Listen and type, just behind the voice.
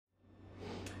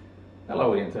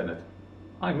Hello Internet.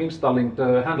 I'm installing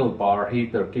the handlebar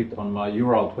heater kit on my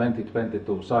Ural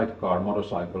 2022 sidecar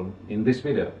motorcycle in this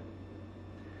video.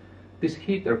 This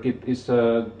heater kit is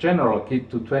a general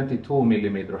kit to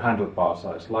 22mm handlebar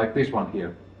size, like this one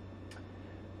here.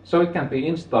 So it can be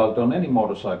installed on any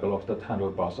motorcycle of that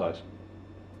handlebar size.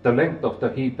 The length of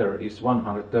the heater is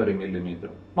 130mm.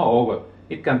 Moreover,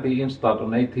 it can be installed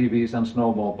on ATVs and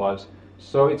snowmobiles,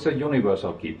 so it's a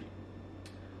universal kit.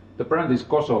 The brand is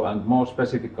KOSO and more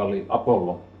specifically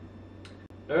Apollo.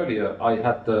 Earlier I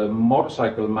had the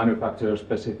motorcycle manufacturer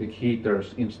specific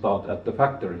heaters installed at the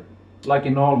factory, like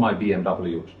in all my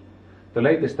BMWs. The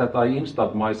latest that I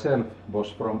installed myself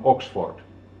was from Oxford.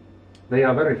 They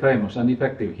are very famous and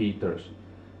effective heaters,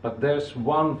 but there's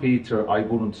one feature I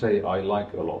wouldn't say I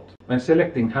like a lot. When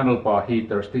selecting handlebar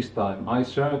heaters this time, I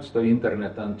searched the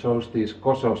internet and chose these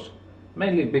KOSOs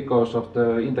mainly because of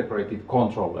the integrated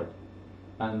controller.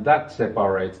 And that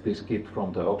separates this kit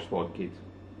from the Oxford kit.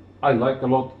 I like a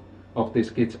lot of this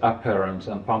kit's appearance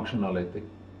and functionality.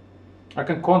 I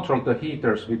can control the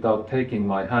heaters without taking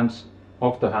my hands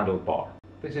off the handlebar.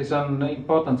 This is an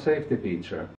important safety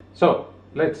feature. So,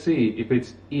 let's see if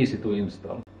it's easy to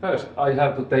install. First, I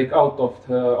have to take out of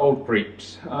the old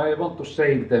grips. I want to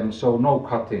save them, so no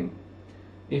cutting.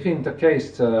 If in the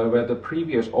case where the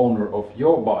previous owner of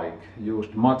your bike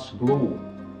used much glue,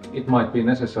 it might be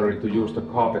necessary to use the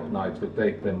carpet knife to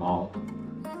take them out.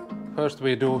 First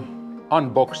we do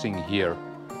unboxing here.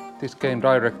 This came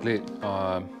directly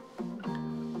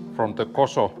from the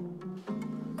KOSO.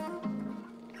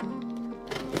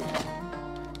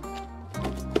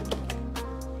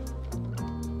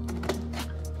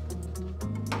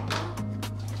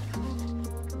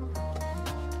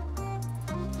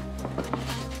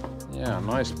 Yeah,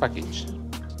 nice package.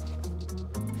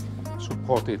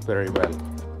 Supported very well.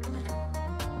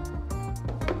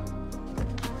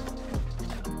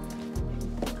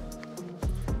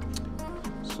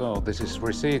 So this is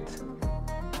receipt,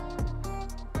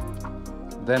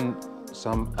 then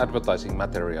some advertising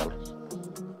material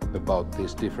about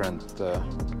these different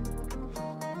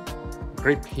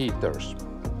grip heaters,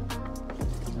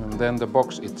 and then the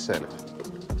box itself.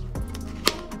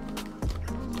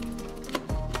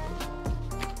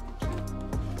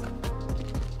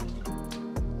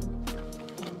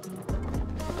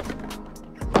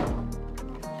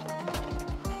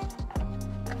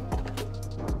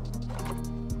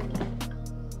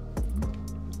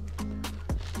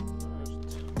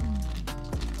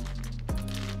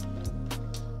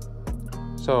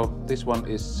 So this one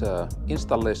is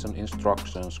installation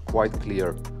instructions, quite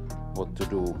clear what to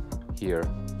do here.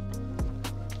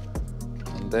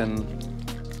 And then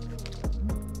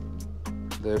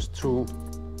there's two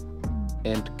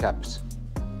end caps.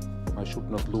 I should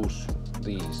not lose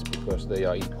these because they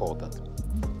are important.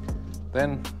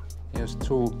 Then here's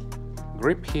two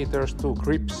grip heaters, two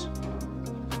grips,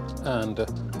 and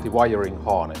the wiring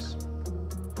harness.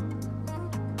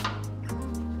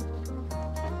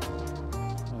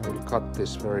 Cut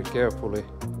this very carefully.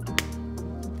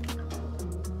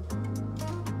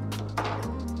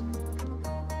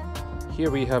 Here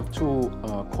we have two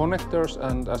connectors,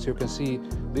 and as you can see,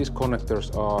 these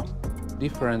connectors are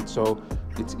different, so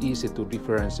it's easy to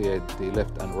differentiate the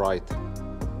left and right.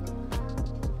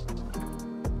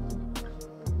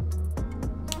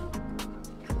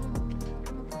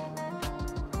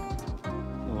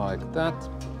 Like that.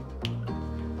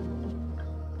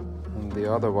 And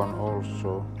the other one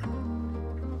also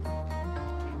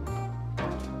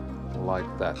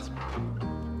like that.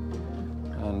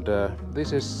 And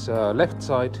this is left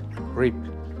side grip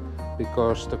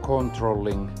because the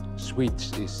controlling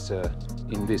switch is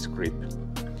in this grip,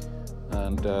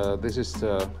 and this is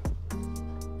the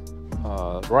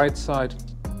right side,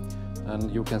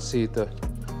 and you can see the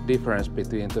difference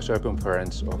between the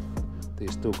circumference of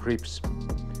these two grips.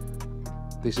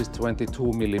 This is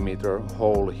 22mm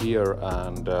hole here,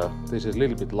 and this is a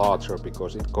little bit larger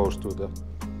because it goes to the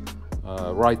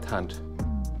right hand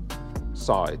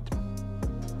side.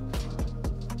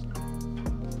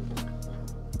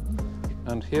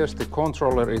 And here's the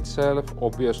controller itself,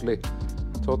 obviously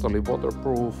totally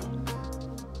waterproof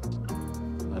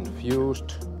and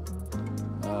fused,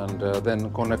 and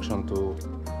then connection to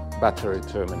battery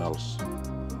terminals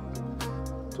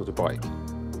to the bike.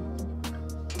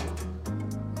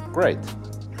 Great.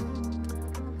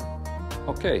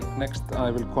 Okay, next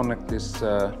I will connect this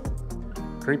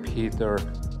grip heater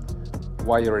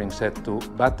wiring set to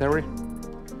battery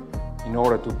in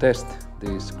order to test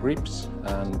these grips,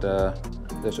 and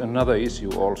there's another issue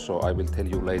also, I will tell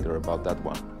you later about that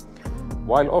one.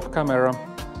 While off camera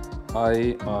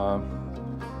I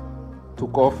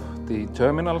took off the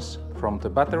terminals from the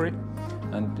battery,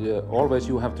 and always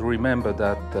you have to remember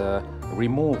that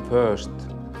remove first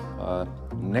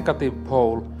negative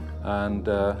pole and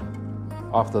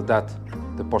after that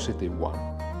the positive one.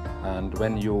 And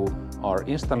when you are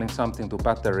installing something to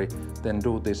battery, then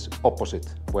do this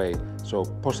opposite way, so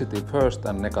positive first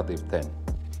and negative then.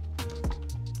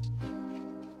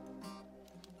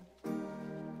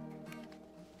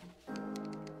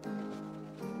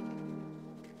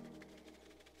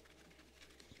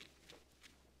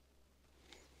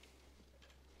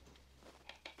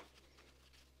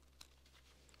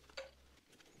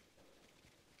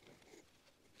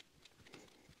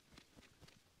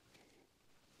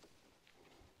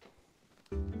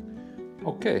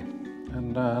 Okay,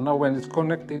 and now when it's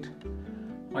connected,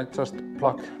 I just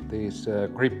plug these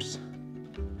grips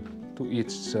to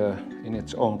each in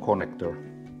its own connector.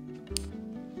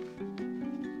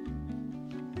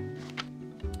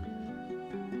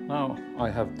 Now I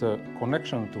have the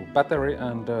connection to battery,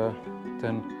 and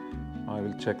then I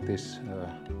will check this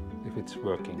if it's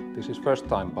working. This is first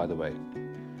time, by the way,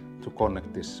 to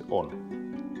connect this on.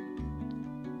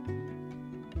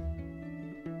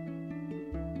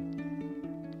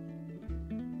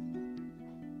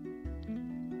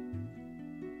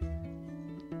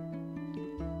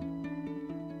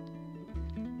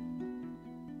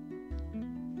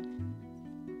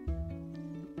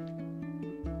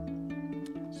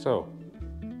 So,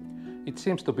 it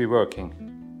seems to be working.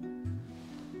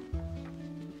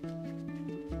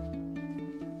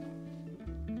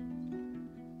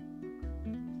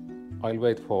 I'll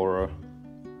wait for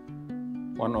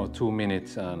 1 or 2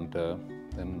 minutes, and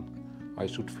then I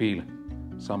should feel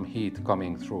some heat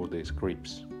coming through these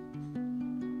grips.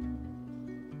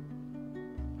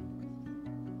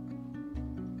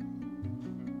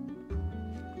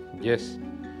 Yes,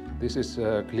 this is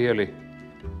clearly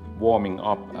warming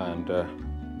up, and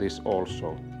this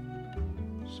also.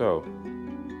 So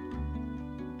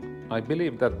I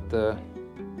believe that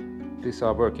these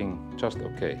are working just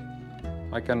okay.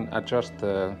 I can adjust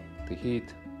the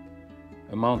heat,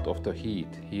 amount of the heat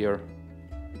here.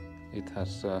 It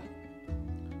has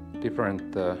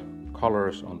different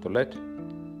colors on the LED.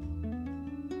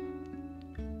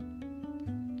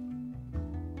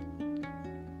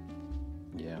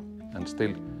 Yeah, and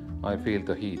still I feel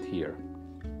the heat here.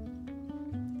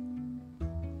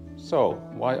 So,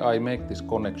 why I make this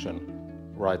connection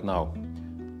right now?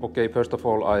 Okay, first of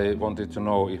all, I wanted to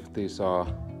know if these are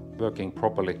working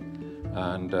properly,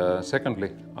 and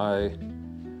secondly, I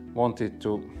wanted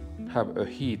to have a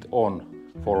heat on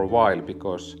for a while,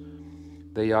 because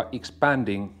they are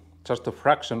expanding just a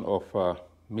fraction of a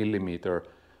millimeter,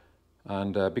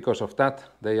 and because of that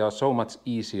they are so much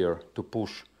easier to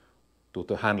push to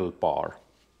the handlebar.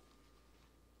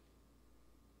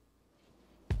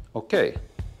 Okay.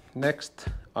 Next,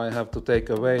 I have to take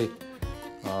away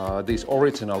these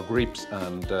original grips,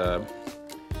 and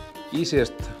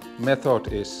easiest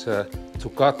method is to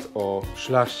cut or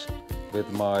slash with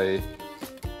my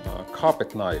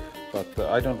carpet knife, but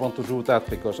I don't want to do that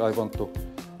because I want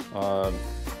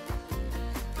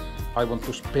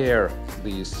to spare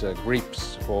these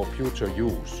grips for future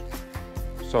use.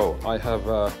 So I have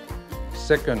a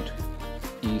second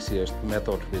easiest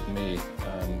method with me,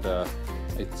 and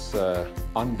it's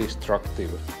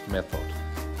undestructive method.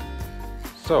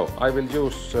 So I will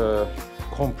use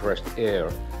compressed air.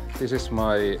 This is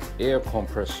my air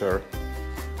compressor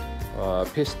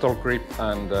pistol grip,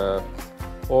 and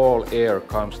all air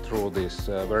comes through this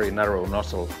very narrow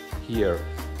nozzle here,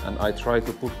 and I try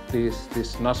to put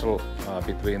this nozzle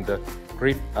between the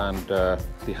grip and the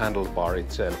handlebar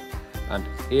itself, and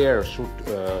air should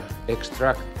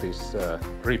extract this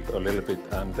grip a little bit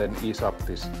and then ease up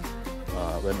this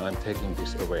when I'm taking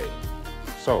this away.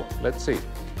 So let's see.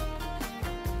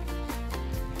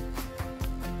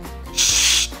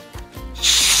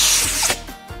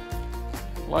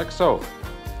 Like so.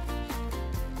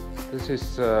 This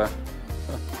is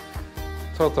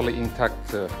totally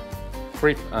intact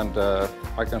grip, and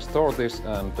I can store this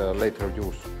and later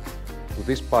use to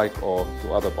this bike or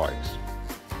to other bikes.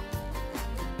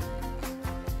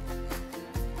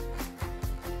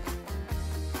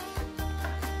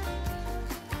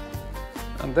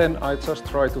 And then I just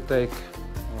try to take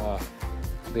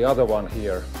the other one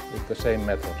here with the same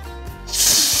method.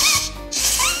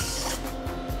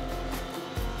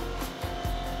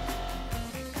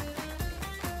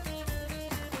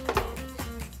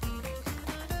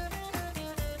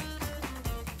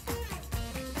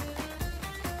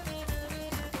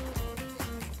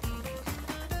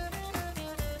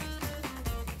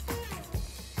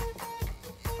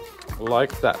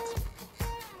 Like that.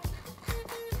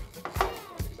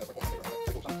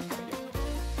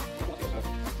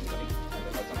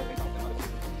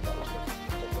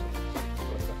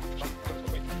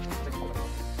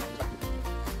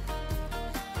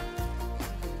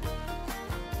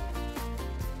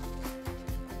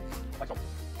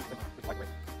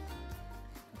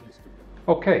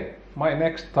 Okay, my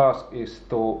next task is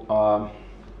to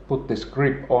put this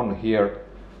grip on here,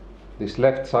 this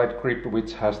left side grip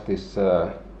which has this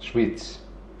switch.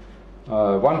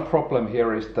 One problem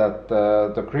here is that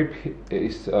the grip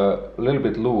is a little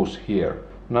bit loose here.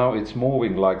 Now it's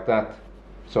moving like that,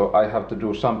 so I have to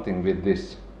do something with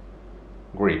this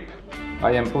grip.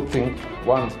 I am putting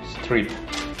one strip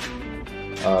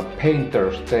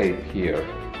painter's tape here.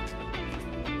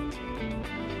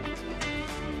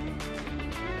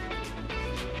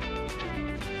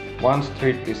 One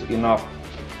strip is enough,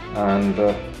 and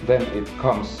then it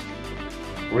comes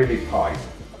really tight.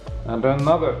 And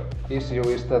another issue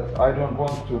is that I don't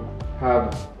want to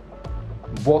have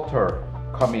water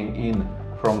coming in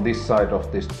from this side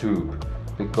of this tube,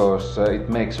 because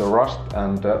it makes a rust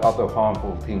and other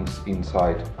harmful things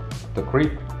inside the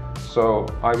grip. So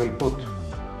I will put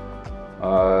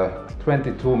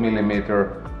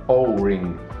 22mm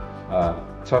O-ring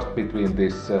just between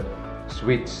this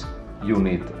switch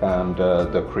unit and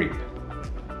the grip.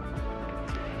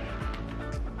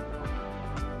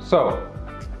 So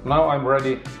now I'm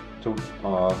ready to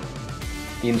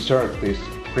insert this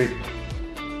grip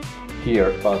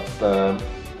here, but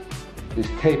this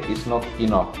tape is not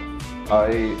enough.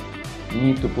 I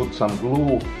need to put some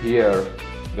glue here,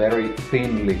 very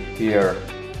thinly here,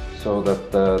 so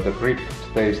that the grip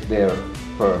stays there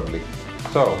firmly.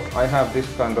 So I have this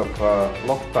kind of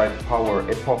Loctite Power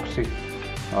epoxy.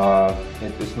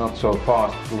 It is not so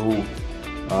fast glue.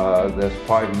 There's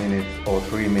 5 minutes or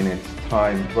 3 minutes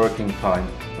time, working time.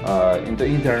 In the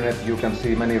internet you can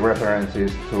see many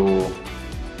references to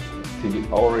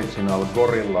the original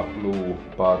Gorilla glue,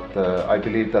 but I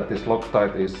believe that this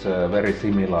Loctite is very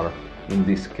similar in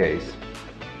this case.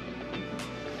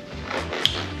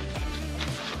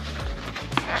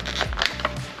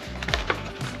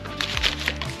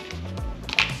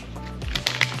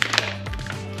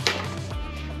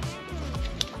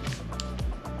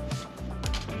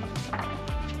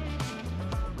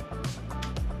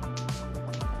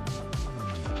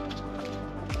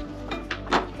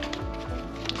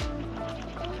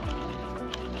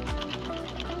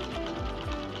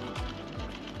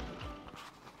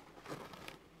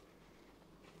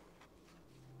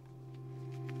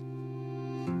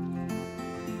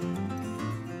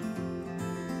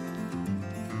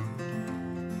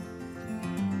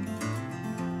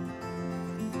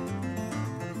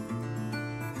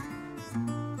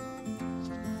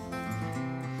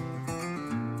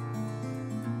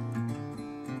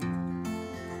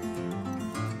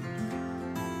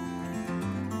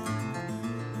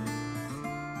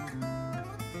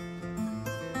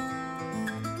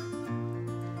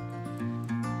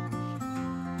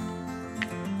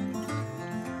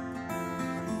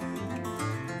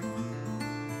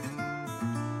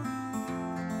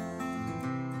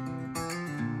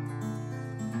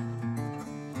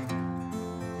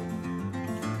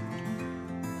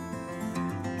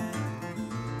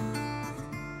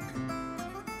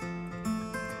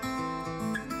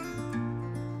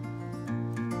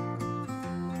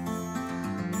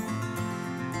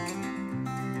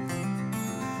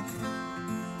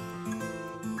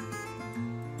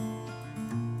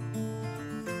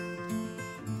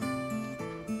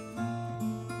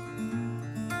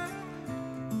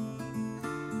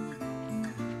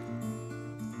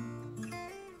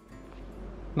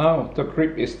 Now the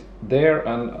grip is there,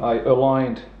 and I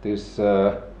aligned this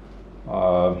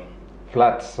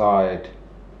flat side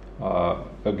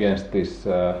against this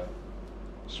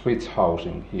switch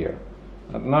housing here.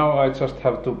 And now I just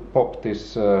have to pop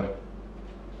this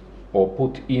or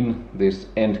put in this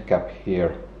end cap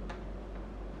here.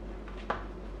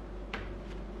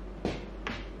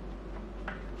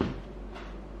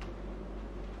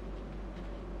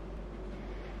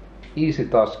 Easy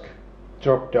task,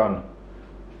 job done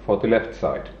for the left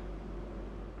side.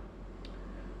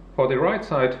 For the right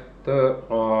side, the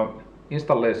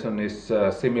installation is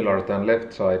similar than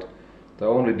left side. The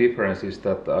only difference is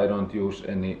that I don't use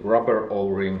any rubber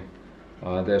O-ring.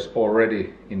 There's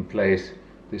already in place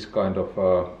this kind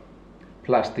of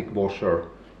plastic washer,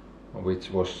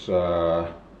 which was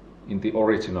in the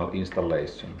original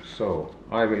installation. So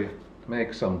I will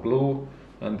make some glue,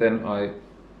 and then I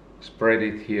spread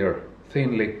it here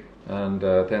thinly, and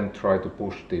then try to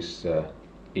push this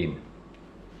in.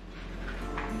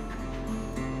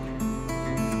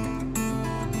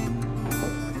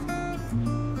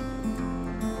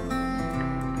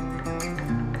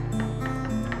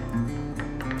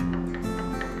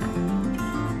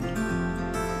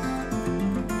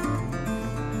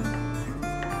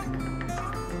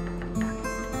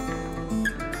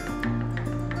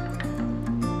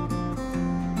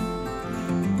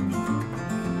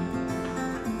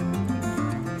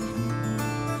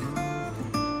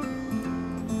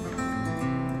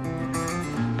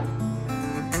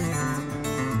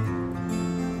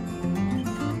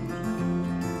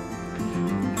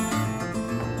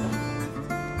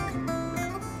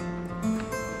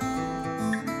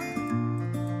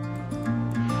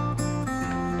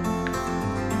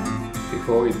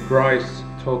 before it dries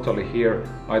totally here,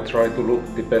 I try to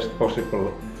look the best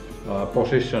possible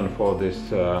position for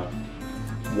this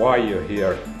wire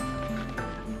here.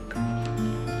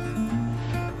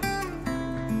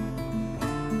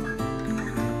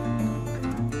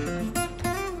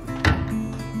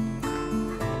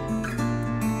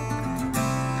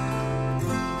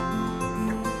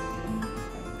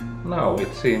 Now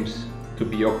it seems to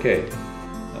be okay,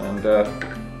 and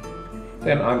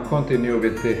then I'll continue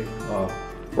with the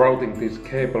routing these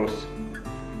cables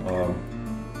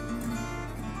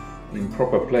in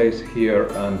proper place here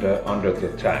and under the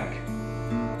tank.